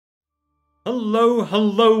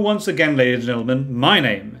Hello once again, ladies and gentlemen. My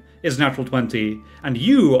name is Natural20, and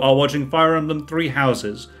you are watching Fire Emblem Three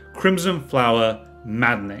Houses, Crimson Flower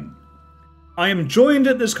Maddening. I am joined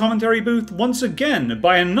at this commentary booth once again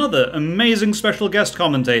by another amazing special guest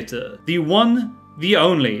commentator, the one, the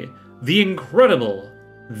only, the incredible,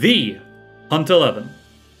 the Hunt11.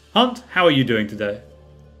 Hunt, how are you doing today?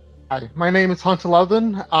 Hi, my name is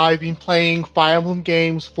Hunt11. I've been playing Fire Emblem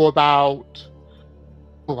games for about,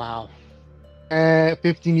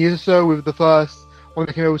 15 years or so, with the first one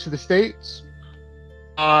that came over to the States.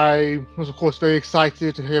 I was, of course, very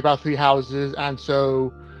excited to hear about Three Houses, and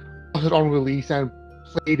so got it on release and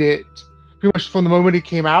played it pretty much from the moment it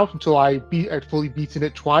came out until I'd fully beaten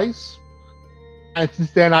it twice. And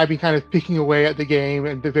since then, I've been kind of picking away at the game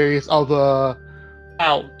and the various other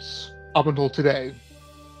routes up until today.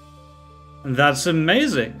 That's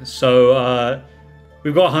amazing. So,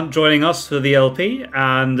 we've got Hunt joining us for the LP,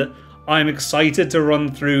 and I'm excited to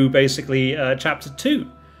run through basically Chapter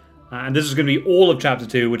 2. And this is going to be all of Chapter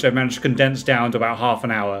 2, which I've managed to condense down to about half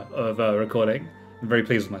an hour of recording. I'm very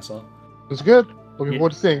pleased with myself. It's good. Looking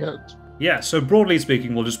forward to seeing it. Yeah, so broadly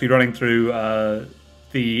speaking, we'll just be running through a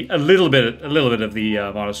little bit of the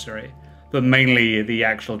monastery, but mainly the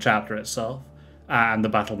actual chapter itself and the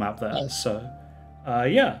battle map there. Nice. So,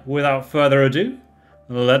 yeah, without further ado,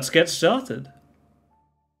 let's get started.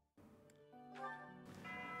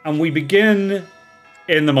 And we begin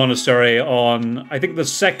in the monastery on, I think, the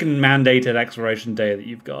second mandated exploration day that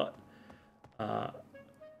you've got.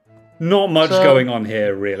 Not much going on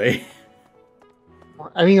here, really.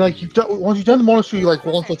 I mean, like, once you've done the monastery, like,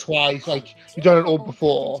 once or twice, like, you've done it all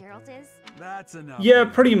before. Yeah,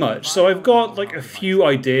 pretty much. So I've got, like, a few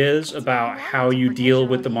ideas about how you deal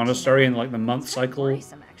with the monastery and, like, the month cycle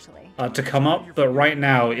to come up, but right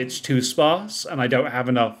now it's too sparse, and I don't have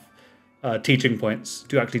enough teaching points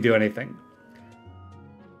to actually do anything.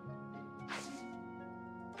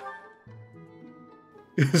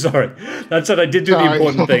 Sorry, that said, I did do the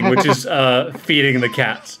important thing, which is feeding the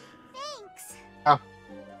cats. Yeah.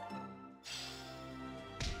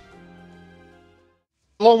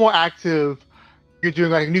 A lot more active. You're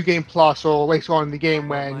doing like a new game plus or later on in the game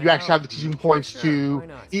when you actually have the teaching points to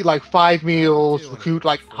eat like 5 meals, recruit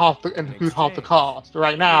like half the cost.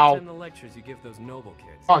 Right now,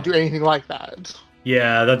 can't do anything like that.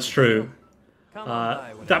 Yeah, that's true.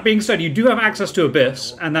 That being said, you do have access to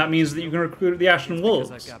Abyss, and that means that you can recruit the Ashen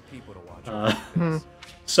Wolves.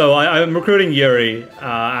 So I'm recruiting Yuri, and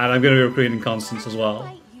I'm going to be recruiting Constance as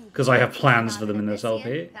well, because I have plans for them in this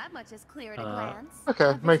LP.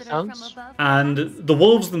 Okay, makes sense. And the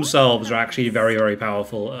wolves themselves are actually very, very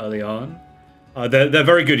powerful early on. They're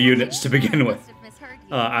very good units to begin with,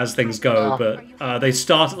 as things go, but they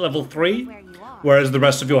start at level 3, whereas the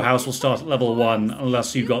rest of your house will start at level 1,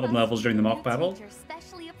 unless you got them levels during the mock battle.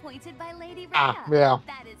 Yeah.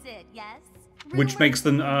 Which makes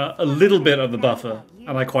them a little bit of a buffer,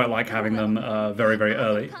 and I quite like having them very, very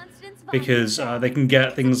early, because they can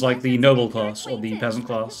get things like the noble class, or the peasant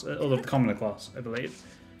class, or the commoner class, I believe.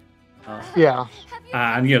 Yeah.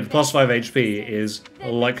 And, you know, the plus 5 HP is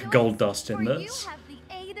like gold dust in this.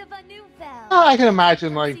 I can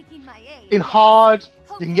imagine, like, in hard,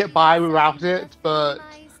 you can get by without it, but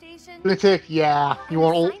Lytic, yeah, you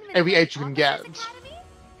want every edge you can get.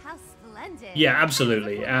 Yeah,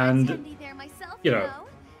 absolutely, and, you know,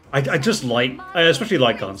 I especially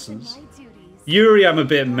like Constance. Yuri I'm a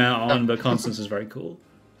bit meh on, but Constance is very cool.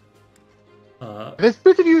 There's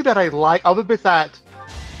bits of you that I like, other bits that,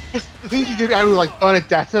 the things you did with like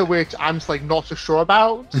Bernadetta, which I'm just like not so sure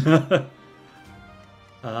about.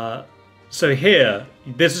 So here,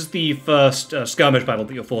 this is the first skirmish battle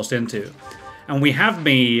that you're forced into, and we have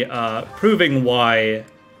me proving why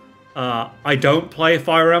I don't play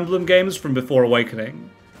Fire Emblem games from before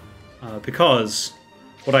Awakening, because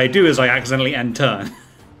what I do is I accidentally end turn.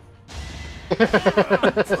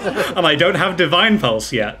 And I don't have Divine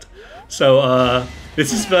Pulse yet, so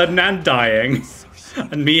this is Ferdinand dying,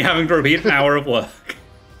 and me having to repeat an hour of work.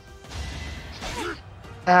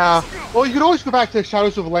 Well, you could always go back to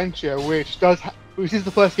Shadows of Valentia, which is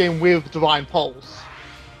the first game with Divine Pulse,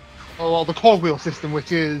 or the cogwheel system,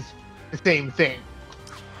 which is the same thing.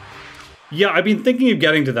 Yeah, I've been thinking of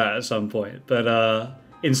getting to that at some point, but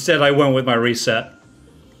instead I went with my reset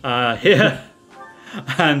here,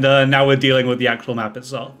 and now we're dealing with the actual map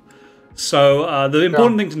itself. So the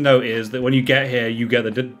important thing to note is that when you get here, you get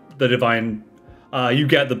the divine, you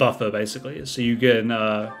get the buffer basically, so you can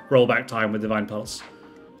roll back time with Divine Pulse.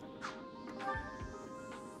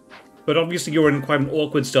 But obviously you're in quite an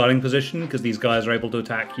awkward starting position because these guys are able to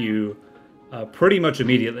attack you pretty much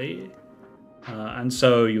immediately. And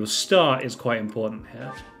so your start is quite important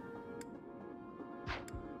here.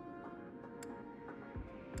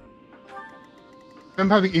 I'm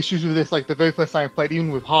having issues with this, like, the very first time I played,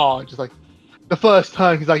 even with hard, just like, the first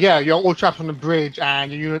turn, he's like, yeah, you're all trapped on the bridge,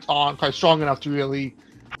 and your units aren't quite strong enough to really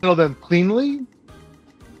handle them cleanly.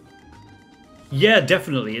 Yeah,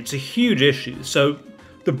 definitely. It's a huge issue. So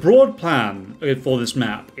the broad plan for this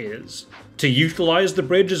map is to utilize the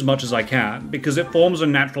bridge as much as I can, because it forms a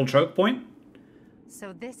natural choke point.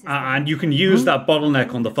 So this is And you can use that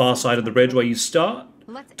bottleneck on the far side of the bridge where you start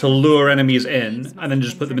to lure enemies in and then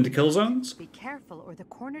just put them into kill zones. Be careful or the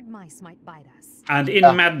cornered mice might bite us. And in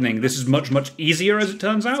Maddening, this is much, much easier as it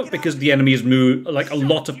turns out, because the enemies move, like a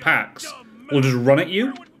lot of packs will just run at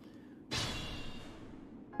you.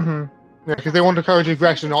 Yeah, because they want to encourage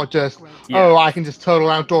aggression, not just, oh, I can just total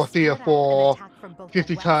out Dorothea for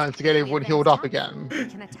 50 turns to get everyone healed up again.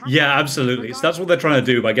 Yeah, absolutely. So that's what they're trying to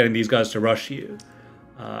do by getting these guys to rush you.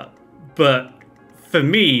 But for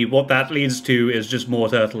me, what that leads to is just more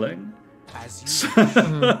turtling.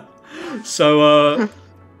 So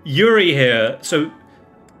Yuri here. So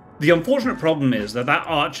the unfortunate problem is that that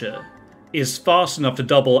archer is fast enough to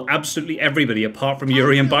double absolutely everybody apart from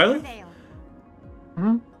Yuri and Byleth.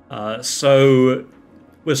 So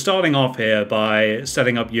we're starting off here by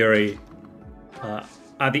setting up Yuri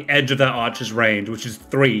at the edge of that archer's range, which is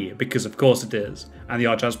 3, because of course it is. And the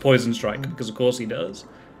archer has Poison Strike, because of course he does.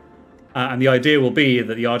 And the idea will be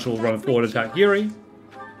that the archer will run forward and attack Yuri,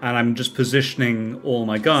 and I'm just positioning all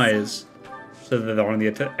my guys so that they're on the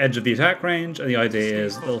edge of the attack range, and the idea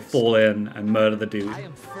is they'll fall in and murder the dude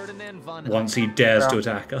once he dares to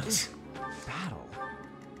attack us.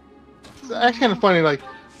 It's actually kind of funny, like,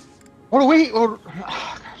 what a way,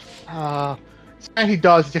 he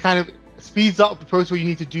does is it kind of speeds up the process where you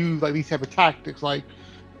need to do like these type of tactics. Like,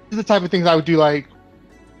 these are the type of things I would do, like,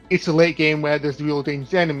 it's a late game where there's real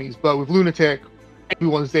dangerous enemies, but with Lunatic,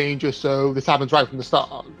 everyone's dangerous, so this happens right from the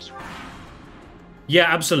start.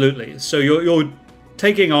 Yeah, absolutely. So you're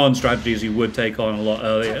taking on strategies you would take on a lot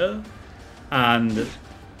earlier, and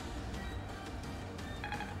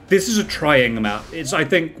this is a trying map. It's, I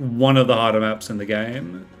think, one of the harder maps in the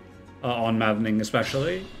game, on Maddening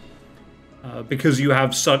especially, because you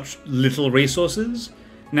have such little resources.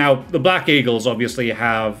 Now, the Black Eagles obviously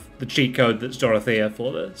have the cheat code that's Dorothea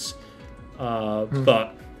for this,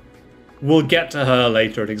 but we'll get to her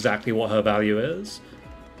later at exactly what her value is.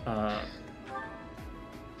 For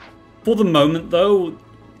the moment, though,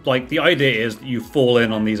 like, the idea is that you fall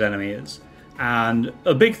in on these enemies, and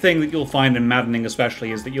a big thing that you'll find in Maddening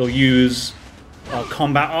especially is that you'll use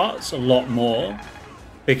combat arts a lot more,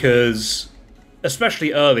 because,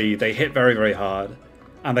 especially early, they hit very, very hard.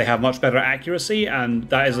 And they have much better accuracy, and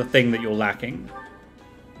that is a thing that you're lacking.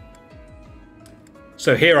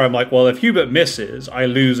 So here I'm like, well, if Hubert misses, I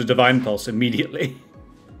lose a Divine Pulse immediately.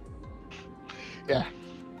 Yeah.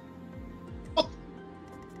 Well,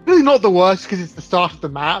 really not the worst, because it's the start of the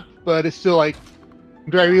map, but it's still like,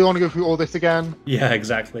 do I really want to go through all this again? Yeah,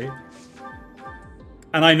 exactly.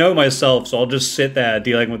 And I know myself, so I'll just sit there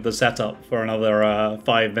dealing with the setup for another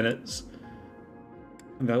 5 minutes.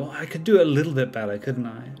 And go, well, I could do it a little bit better, couldn't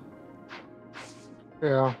I?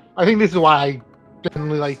 Yeah, I think this is why I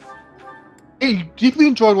generally like. I deeply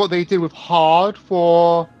enjoyed what they did with hard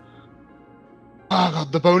for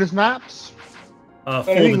the bonus maps. For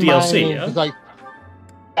the DLC, yeah? Like,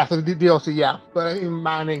 yeah, for the DLC, yeah. But I think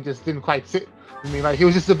Manning just didn't quite sit with me. Like, he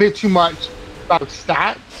was just a bit too much about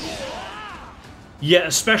stats. Yeah,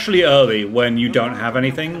 especially early when you don't have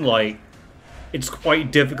anything. Like, it's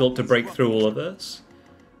quite difficult to break through all of this.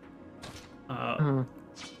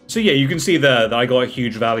 So yeah, you can see there that I got a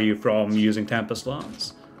huge value from using Tempest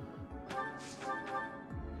Lance.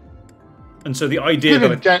 And so the idea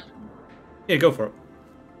that yeah, go for it.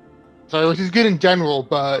 So which is good in general,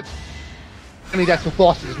 but I mean that's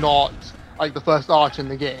boss is not like the first arch in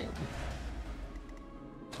the game.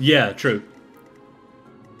 Yeah, true.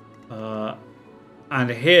 And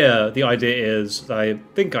here the idea is that I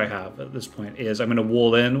think I have at this point is I'm going to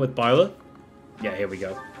wall in with Byleth. Yeah, here we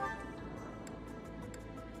go.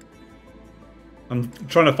 I'm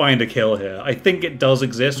trying to find a kill here. I think it does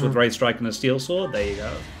exist with Wraith Strike and a Steel Sword. There you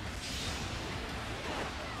go.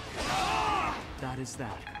 That is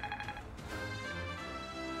that.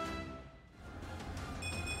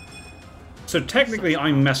 So technically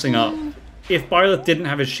I'm messing up. If Byleth didn't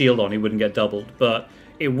have his shield on, he wouldn't get doubled. But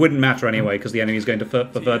it wouldn't matter anyway, because the enemy is going to for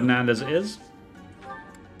Ferdinand as it is.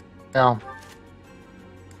 Yeah.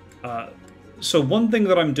 So one thing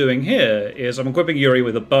that I'm doing here is I'm equipping Yuri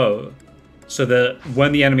with a bow, so that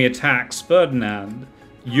when the enemy attacks Ferdinand,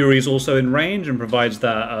 Yuri's also in range and provides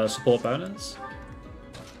that support bonus.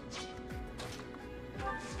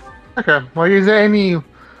 Okay. Well, is there any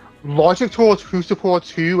logic towards who supports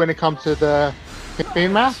who when it comes to the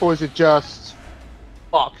campaign map, or is it just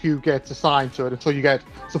up who gets assigned to it until you get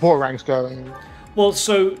support ranks going? Well,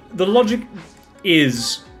 so the logic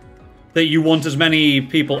is that you want as many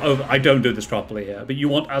people over. I don't do this properly here, but you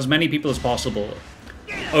want as many people as possible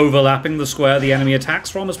overlapping the square the enemy attacks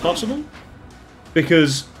from as possible.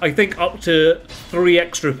 Because I think up to 3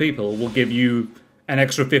 extra people will give you an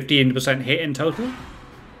extra 15% hit in total.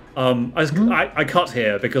 I cut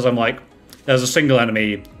here because I'm like, there's a single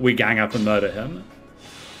enemy, we gang up and murder him.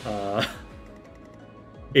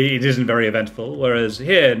 It isn't very eventful, whereas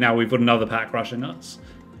here, now we've got another pack rushing us.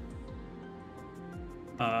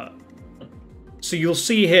 So you'll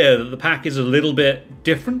see here that the pack is a little bit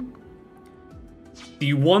different.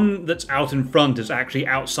 The one that's out in front is actually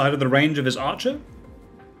outside of the range of his archer.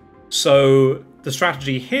 So the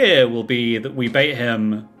strategy here will be that we bait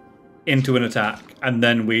him into an attack, and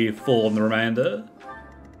then we fall on the remainder.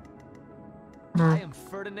 I am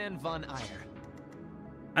Ferdinand von Eyre.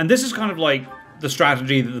 And this is kind of like the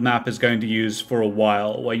strategy that the map is going to use for a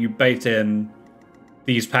while, where you bait in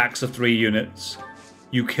these packs of 3 units,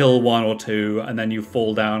 you kill 1 or 2, and then you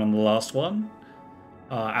fall down on the last one,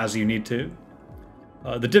 as you need to.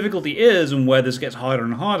 The difficulty is, and where this gets harder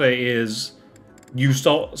and harder, is you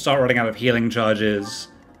start running out of healing charges,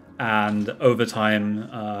 and over time,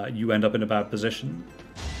 you end up in a bad position.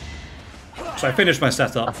 So I finished my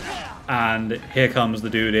setup, and here comes the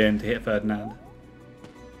dude in to hit Ferdinand.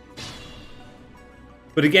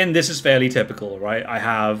 But again, this is fairly typical, right? I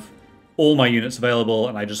have all my units available,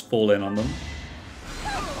 and I just fall in on them.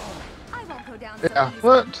 Yeah,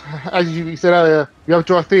 but as you said earlier, you have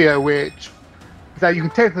Dorothea, which is that you can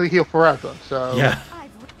technically heal forever, so...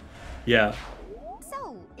 Yeah.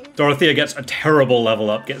 Dorothea gets a terrible level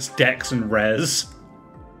up, gets Dex and Res.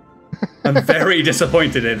 I'm very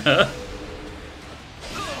disappointed in her.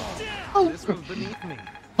 This was beneath me.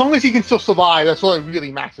 As long as he can still survive, that's all that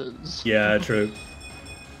really matters. Yeah, true.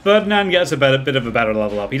 Ferdinand gets a bit of a better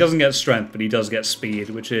level up. He doesn't get strength, but he does get speed,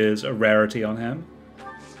 which is a rarity on him.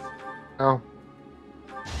 Oh.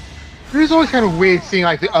 It is always kind of weird seeing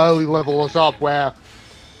like the early levels up where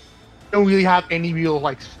they don't really have any real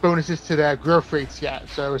like bonuses to their growth rates yet.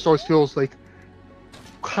 So it always feels like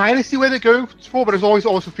kind of see where they're going for, but it always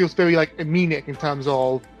also feels very like anemic in terms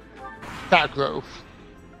of that growth.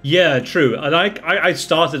 Yeah, true. And I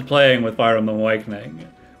started playing with Fire Emblem Awakening,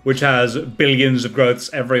 which has billions of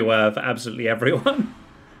growths everywhere for absolutely everyone.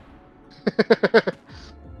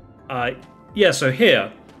 Yeah, so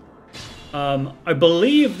here, I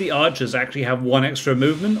believe the archers actually have 1 extra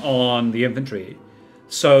movement on the infantry.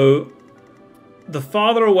 So the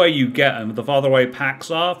farther away you get them, the farther away packs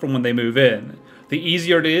are from when they move in, the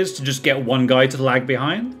easier it is to just get one guy to lag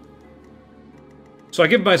behind. So I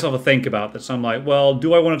give myself a think about this. I'm like, well,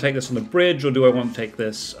 do I want to take this on the bridge, or do I want to take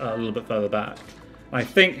this a little bit further back? And I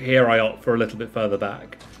think here I opt for a little bit further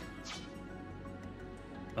back.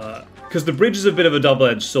 Because the bridge is a bit of a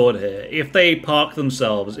double-edged sword here. If they park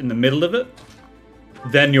themselves in the middle of it,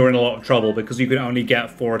 then you're in a lot of trouble, because you can only get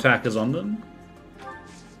 4 attackers on them.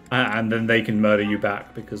 And then they can murder you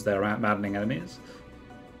back, because they're maddening enemies.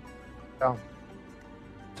 Oh.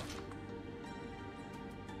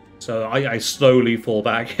 So I slowly fall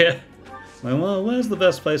back here. Like, well, where's the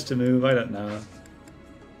best place to move? I don't know.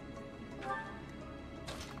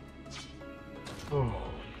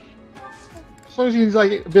 So he's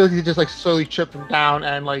like ability to just like slowly chip them down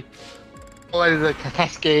and like let it like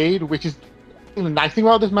cascade, which is the nice thing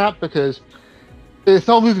about this map because it's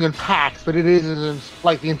not moving in packs, but it isn't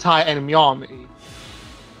like the entire enemy army.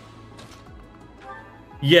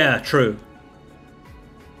 Yeah, true.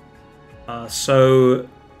 So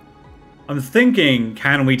I'm thinking,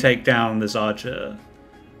 can we take down this archer?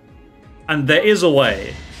 And there is a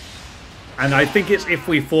way. And I think it's if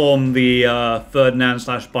we form the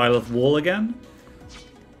Ferdinand/Byleth wall again.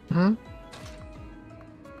 Hmm.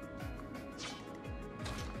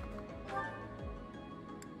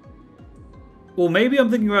 Well, maybe I'm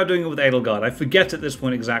thinking about doing it with Edelgard. I forget at this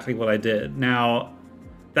point exactly what I did. Now,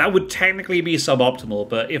 that would technically be suboptimal,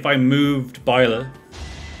 but if I moved Byleth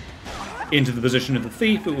into the position of the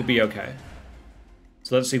thief, it would be okay.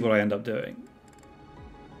 So let's see what I end up doing.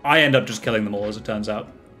 I end up just killing them all, as it turns out.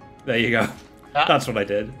 There you go. That's what I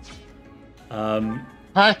did. I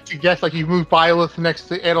have to guess like you move Byleth next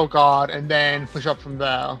to Edelgard and then push up from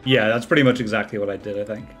there. Yeah, that's pretty much exactly what I did, I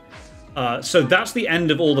think. So that's the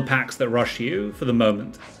end of all the packs that rush you for the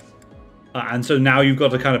moment. And so now you've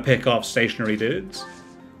got to kind of pick off stationary dudes,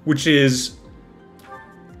 which is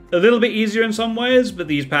a little bit easier in some ways, but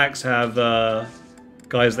these packs have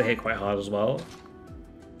guys that hit quite hard as well.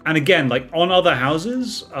 And again, like on other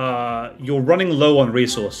houses, you're running low on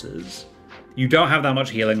resources. You don't have that much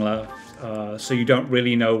healing left, so you don't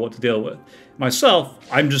really know what to deal with. Myself,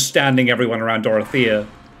 I'm just standing everyone around Dorothea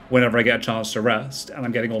whenever I get a chance to rest, and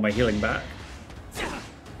I'm getting all my healing back.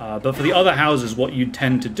 But for the other houses, what you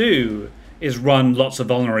tend to do is run lots of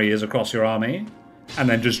vulneraries across your army, and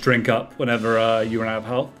then just drink up whenever you run out of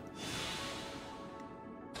health.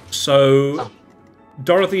 So,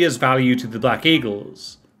 Dorothea's value to the Black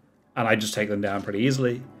Eagles, and I just take them down pretty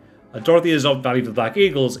easily. Dorothea's value to the Black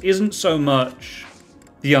Eagles isn't so much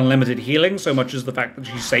the unlimited healing, so much as the fact that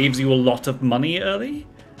she saves you a lot of money early.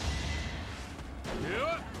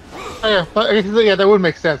 Yeah, but yeah, that would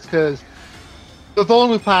make sense, because the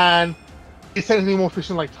vulnerable plan is technically more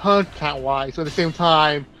efficient, like turn count wise. So at the same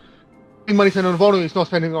time, the money spent on vulnerable is not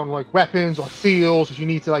spending on like weapons or seals, which you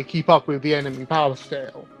need to like keep up with the enemy power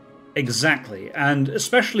scale. Exactly, and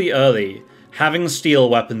especially early, having steel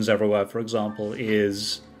weapons everywhere, for example,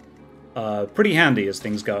 is pretty handy as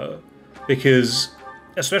things go, because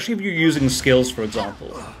especially if you're using skills, for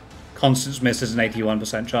example, Constance misses an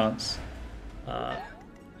 81% chance.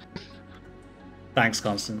 Thanks,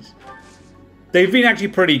 Constance. They've been actually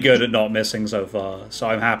pretty good at not missing so far, so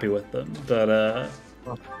I'm happy with them, but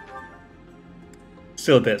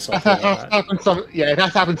still a bit salty. Yeah, it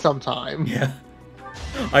has happened sometime. Yeah.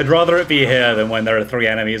 I'd rather it be here than when there are 3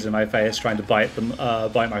 enemies in my face trying to bite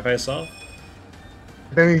my face off.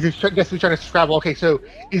 Then you just guess we're trying to scrabble. Okay, so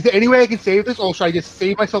is there any way I can save this, or should I just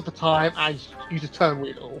save myself the time and use a turn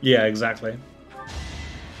wheel? Yeah, exactly.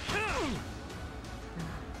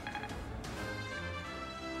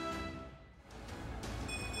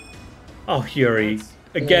 Oh, Yuri.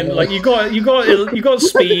 Again, like you got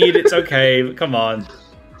speed. It's okay. But come on.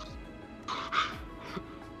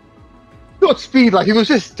 Not speed. Like if it was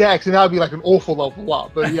just Dex, and that would be like an awful level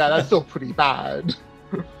up. But yeah, that's still pretty bad.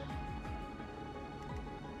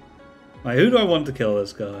 Right, who do I want to kill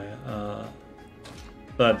this guy?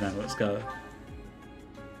 Birdman, let's go.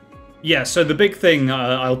 Yeah, so the big thing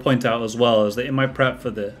I'll point out as well is that in my prep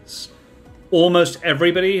for this, almost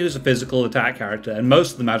everybody who's a physical attack character, and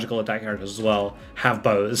most of the magical attack characters as well, have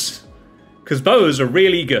bows. Because bows are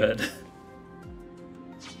really good.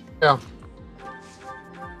 Yeah.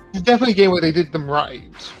 It's definitely a game where they did them right.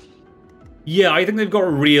 Yeah, I think they've got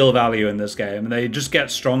real value in this game, and they just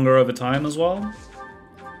get stronger over time as well.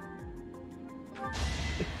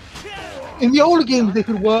 In the older games, they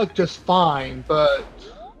could work just fine, but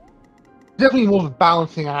definitely more of a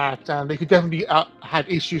balancing act, and they could definitely have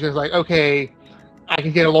issues as like, okay, I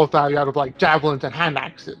can get a lot of value out of like javelins and hand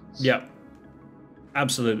axes. Yep,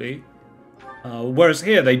 absolutely. Whereas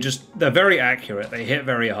here, they're very accurate. They hit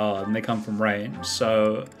very hard, and they come from range,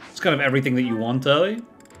 so it's kind of everything that you want early.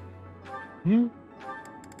 Hmm.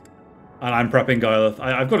 And I'm prepping Gyleth.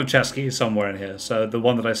 I've got a chest key somewhere in here, so the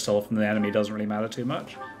one that I stole from the enemy doesn't really matter too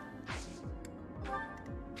much.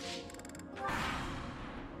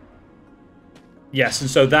 Yes, and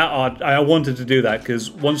so that I wanted to do that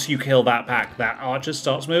because once you kill that pack, that archer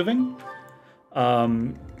starts moving.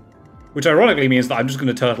 Which ironically means that I'm just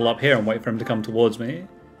going to turtle up here and wait for him to come towards me.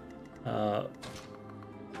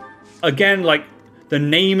 Again, like, the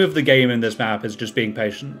name of the game in this map is just being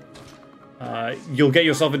patient. You'll get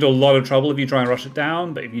yourself into a lot of trouble if you try and rush it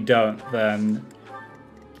down, but if you don't, then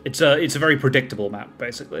it's a very predictable map,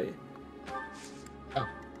 basically.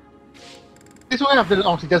 This one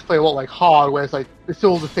obviously does play a lot like hard, where it's like it's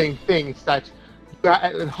still the same thing. It's that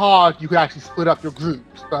in hard you could actually split up your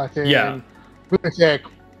groups, but in Lunatic,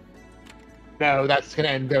 no, that's going to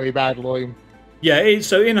end very badly. Yeah,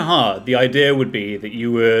 so in hard, the idea would be that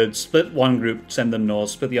you would split one group, send them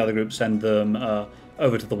north, split the other group, send them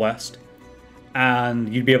over to the west,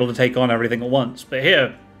 and you'd be able to take on everything at once. But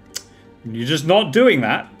here, you're just not doing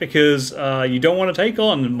that because you don't want to take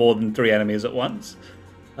on more than 3 enemies at once.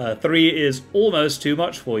 3 is almost too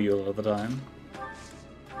much for you a lot of the time.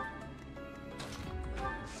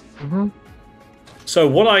 Mm-hmm. So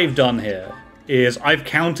what I've done here is I've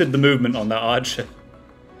counted the movement on that archer,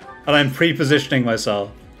 and I'm pre-positioning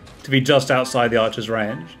myself to be just outside the archer's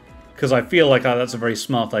range, because I feel like that's a very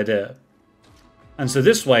smart idea. And so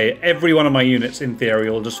this way, every one of my units, in theory,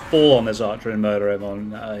 will just fall on this archer and murder him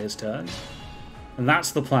on his turn. And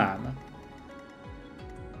that's the plan.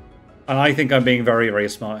 And I think I'm being very, very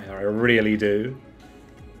smart here. I really do.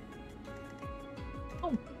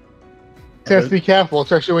 You have to be careful,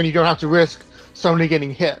 especially when you don't have to risk somebody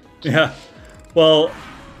getting hit. Yeah. Well,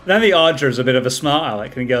 then the archer's a bit of a smart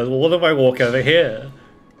aleck, and he goes, well, what if I walk over here?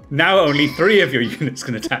 Now only 3 of your units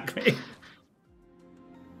can attack me.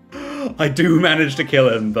 I do manage to kill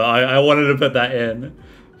him, but I wanted to put that in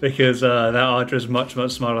because that archer is much,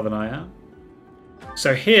 much smarter than I am.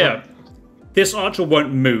 So here, this archer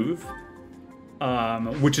won't move,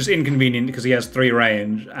 which is inconvenient because he has 3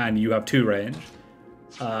 range and you have 2 range.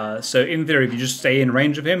 So in theory, if you just stay in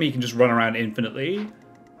range of him, he can just run around infinitely,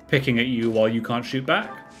 picking at you while you can't shoot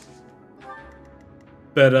back.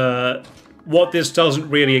 But what this doesn't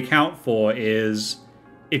really account for is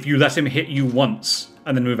if you let him hit you once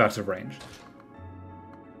and then move out of range,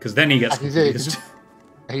 because then he gets confused.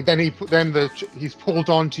 He's pulled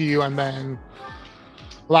onto you and then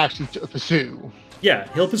will actually pursue. Yeah,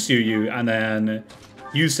 he'll pursue you and then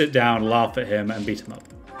you sit down, laugh at him, and beat him up.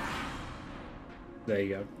 There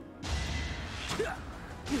you go.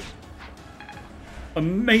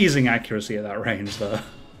 Amazing accuracy at that range, though.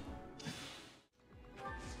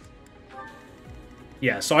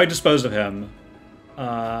 Yeah, so I disposed of him.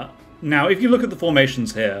 Now, if you look at the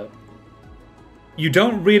formations here, you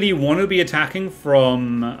don't really want to be attacking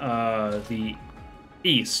from the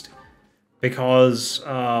east, because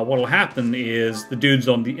what will happen is the dudes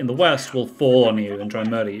in the west will fall on you and try and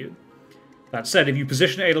murder you. That said, if you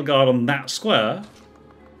position Edelgard on that square,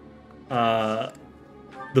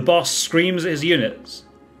 the boss screams at his units,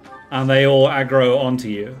 and they all aggro onto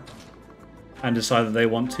you, and decide that they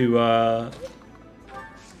want to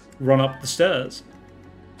run up the stairs.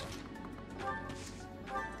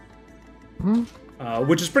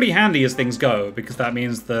 Which is pretty handy as things go, because that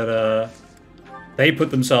means that they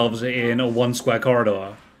put themselves in a 1 square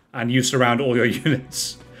corridor, and you surround all your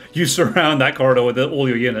units. You surround that corridor with all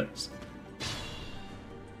your units.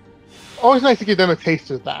 Always nice to give them a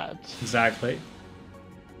taste of that. Exactly.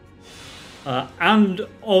 And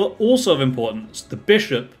also of importance, the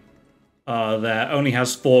bishop there only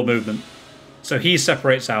has 4 movement. So he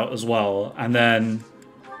separates out as well, and then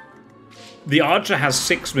the archer has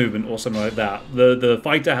 6 movement or something like that. The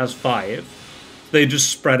fighter has 5. They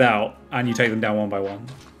just spread out, and you take them down one by one.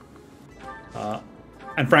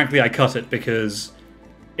 And frankly, I cut it because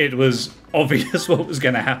it was obvious what was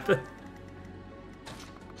going to happen.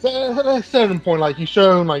 So at a certain point, like you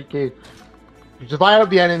shown, like you divide up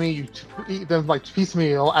the enemy, you eat them like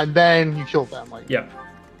piecemeal, and then you kill them. Like yeah.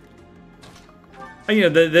 And, you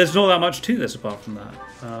know, there's not that much to this apart from that.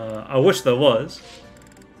 I wish there was.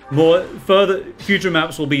 Future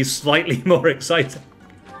maps will be slightly more exciting.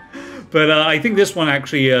 But I think this one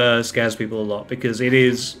actually scares people a lot, because it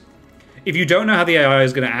is... If you don't know how the AI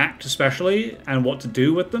is going to act, especially, and what to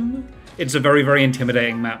do with them, it's a very, very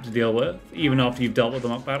intimidating map to deal with, even after you've dealt with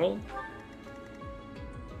them up battle.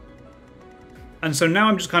 And so now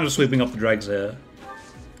I'm just kind of sweeping up the dregs here.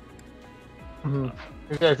 Yeah,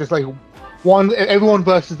 it's just like everyone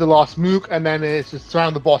versus the last mook, and then it's just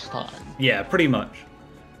around the boss time. Yeah, pretty much.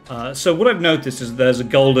 So what I've noticed is there's a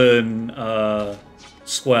golden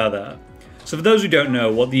square there. So for those who don't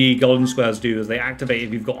know, what the golden squares do is they activate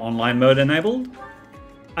if you've got online mode enabled.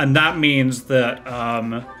 And that means that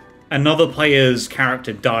another player's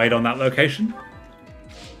character died on that location.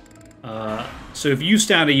 So if you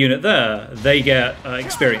stand a unit there, they get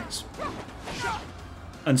experience.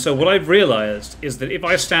 And so what I've realized is that if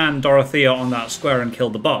I stand Dorothea on that square and kill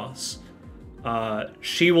the boss,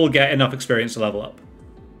 she will get enough experience to level up.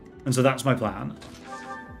 And so that's my plan.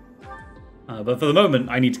 But for the moment,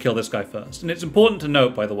 I need to kill this guy first. And it's important to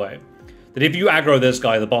note, by the way, that if you aggro this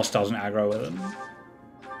guy, the boss doesn't aggro with him.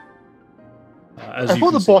 I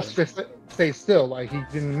thought the boss just stayed still, like he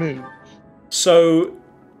didn't move. So,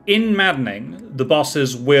 in Maddening, the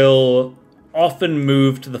bosses will often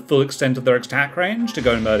move to the full extent of their attack range to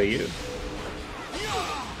go and murder you.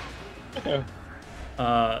 Okay.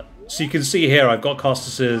 So you can see here, I've got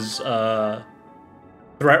Costas's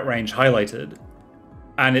threat range highlighted.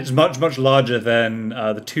 And it's much, much larger than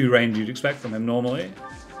the 2 range you'd expect from him normally.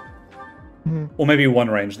 Mm-hmm. Or maybe 1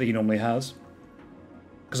 range that he normally has.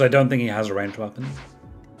 Because I don't think he has a ranged weapon.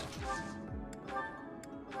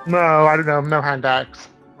 No, I don't know. No hand axe.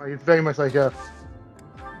 Like, it's very much like a...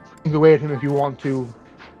 You can away at him if you want to.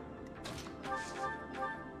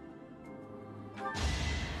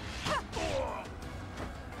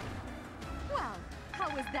 Well,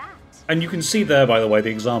 how was that? And you can see there, by the way,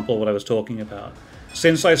 the example of what I was talking about.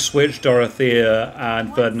 Since I switched Dorothea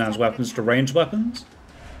and Ferdinand's weapons to ranged weapons,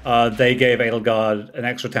 they gave Edelgard an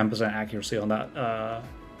extra 10% accuracy on that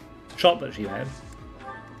shot that she made.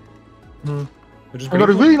 Which is I got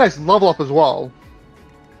a really nice level up as well.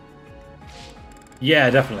 Yeah,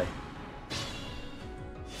 definitely.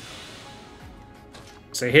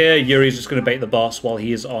 So here, Yuri's just going to bait the boss while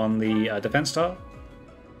he's on the defense tile.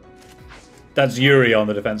 That's Yuri on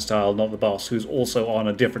the defense tile, not the boss, who's also on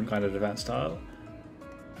a different kind of defense tile.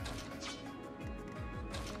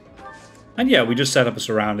 And yeah, we just set up a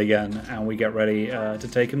surround again, and we get ready to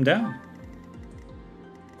take him down.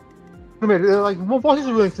 I mean, like, more bosses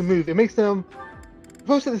are willing to move. It makes them,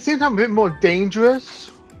 both at the same time, a bit more dangerous.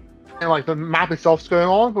 And, like, the map itself's going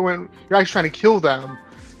on. But when you're actually trying to kill them,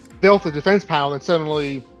 they're off the defense panel, and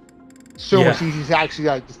suddenly so much easier to actually,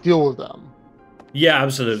 like, just deal with them. Yeah,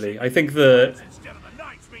 absolutely. I think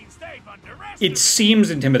it seems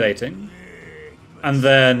intimidating, and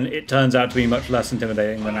then it turns out to be much less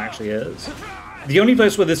intimidating than it actually is. The only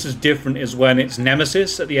place where this is different is when it's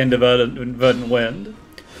Nemesis at the end of Verdant Wind,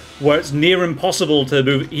 where it's near impossible to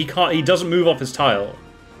move. He doesn't move off his tile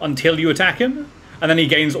until you attack him, and then he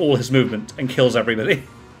gains all his movement and kills everybody.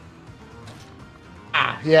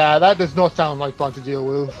 Yeah, that does not sound like fun to deal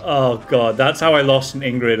with. Oh god, that's how I lost an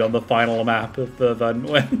Ingrid on the final map of the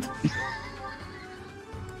Verdant Wind.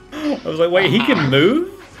 I was like, wait, he can move?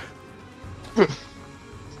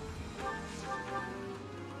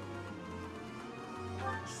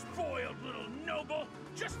 Spoiled little noble,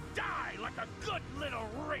 just die like a good little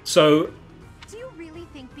rich. So, Do you really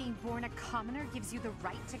think being born a commoner gives you the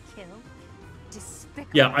right to kill?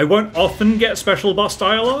 Despicable. yeah, I won't often get special boss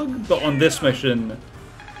dialogue, but on this mission,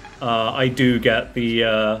 I do get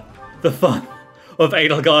the fun of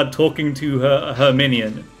Edelgard talking to her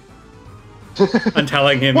minion and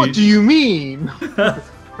telling him. What do you mean?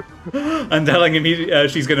 And telling him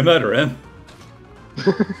she's going to murder him. It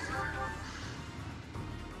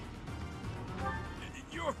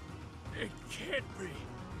can't be.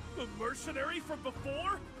 The mercenary from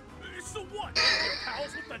before? So what? Your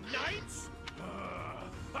pals with the knights?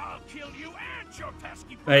 I'll kill you and your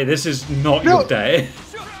pesky. Hey, this is not your day.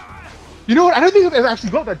 You know what? I don't think I've ever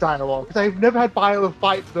actually got that dialogue, because I've never had Viola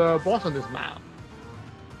fight the boss on this map.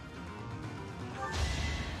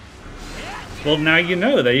 Well, now you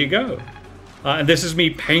know. There you go. And this is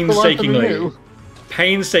me painstakingly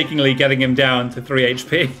getting him down to 3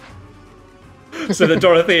 HP. So that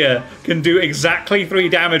Dorothea can do exactly 3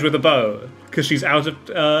 damage with a bow, because she's out of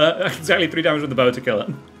exactly 3 damage with the bow to kill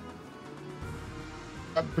him.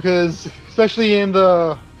 Because, especially in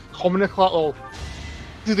the commoner class, or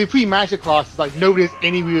the pre-magic classes, like, nobody has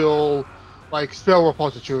any real, like, spell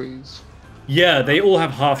repositories. Yeah, they all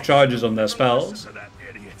have half charges on their spells.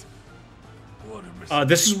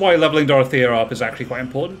 This is why leveling Dorothea up is actually quite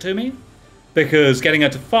important to me, because getting her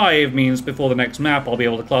to 5 means before the next map I'll be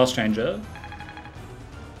able to class change her.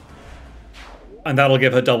 And that'll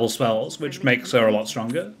give her double spells, which makes her a lot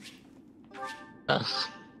stronger. Yes.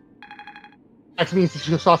 That means that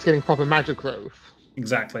she starts getting proper magic growth.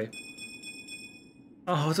 Exactly.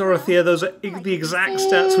 Oh, Dorothea, those are the exact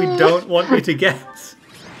stats we don't want you to get.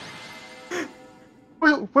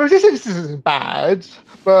 Well, this isn't bad,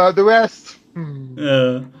 but the rest,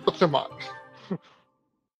 not so much.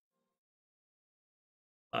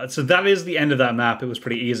 So that is the end of that map. It was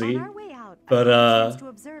pretty easy. But,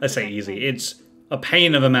 I say easy. It's a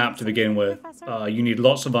pain of a map to begin with. You need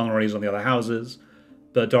lots of vulnerabilities on the other houses,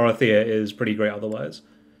 but Dorothea is pretty great otherwise.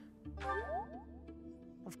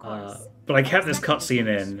 Of course. But I kept this cutscene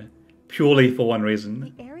in purely for one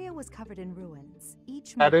reason. The area was covered in ruins,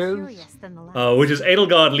 each That more is? curious than the last. Which is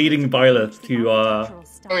Edelgard leading Byleth to, Architectural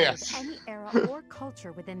style Oh, yes. of any era or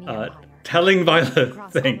culture within the Empire. telling Across Violet all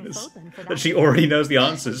things of Bodlin, for that that she matter. already knows the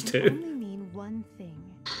answers It to. can only mean one thing.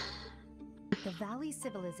 The Valley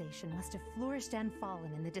civilization must have flourished and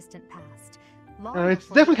fallen in the distant past. long It's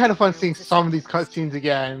before definitely kind of fun Empire seeing was some of these established. cutscenes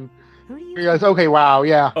again. Who do you You realize, okay, wow,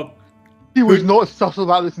 yeah. Oh, He was not subtle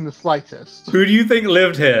about this in the slightest. who do you think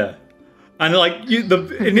lived here? And like,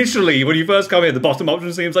 initially, when you first come here, the bottom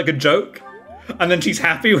option seems like a joke. And then she's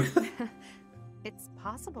happy with it. It's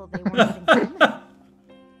possible they weren't even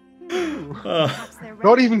human. Perhaps they're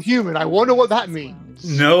Not even relatives human. I of wonder what that as well.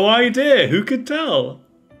 means. No idea. Who could tell?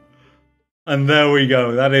 And there we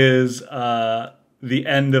go. That is the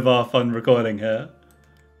end of our fun recording here.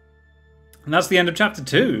 And that's the end of chapter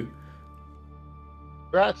 2.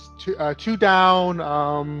 That's two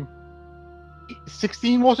down.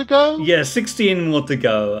 16 more to go. Yeah, 16 more to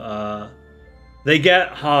go. They get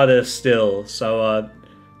harder still. So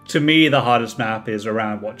to me, the hardest map is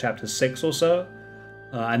around, what, chapter 6 or so?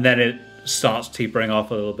 And then it starts tapering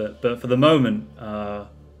off a little bit. But for the moment,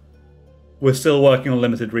 we're still working on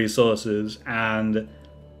limited resources, and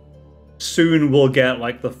soon we'll get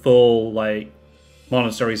like the full like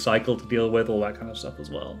monastery cycle to deal with, all that kind of stuff as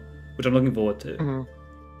well, which I'm looking forward to. Mm-hmm.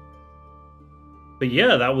 But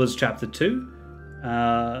yeah, that was chapter 2,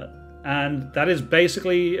 and that is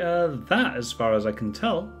basically that as far as I can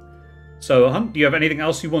tell. So, Hunt, do you have anything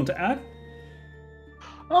else you want to add?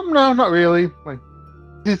 No, not really. Like,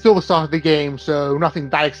 this is still the start of the game, so nothing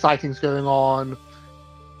that exciting's going on.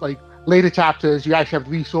 Like, later chapters, you actually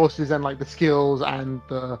have resources and like the skills and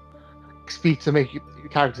the speed to make your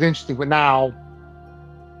characters interesting. But now,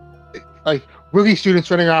 like rookie students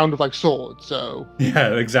running around with like swords, so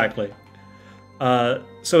Yeah, exactly.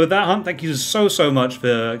 So with that, Hunt, thank you so much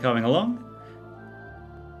for coming along.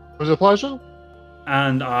 it was a pleasure.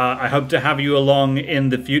 And I hope to have you along in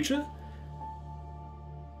the future.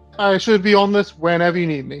 I should be on this whenever you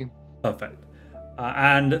need me. Perfect.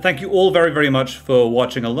 And thank you all very much for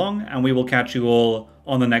watching along, and we will catch you all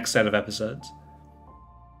on the next set of episodes.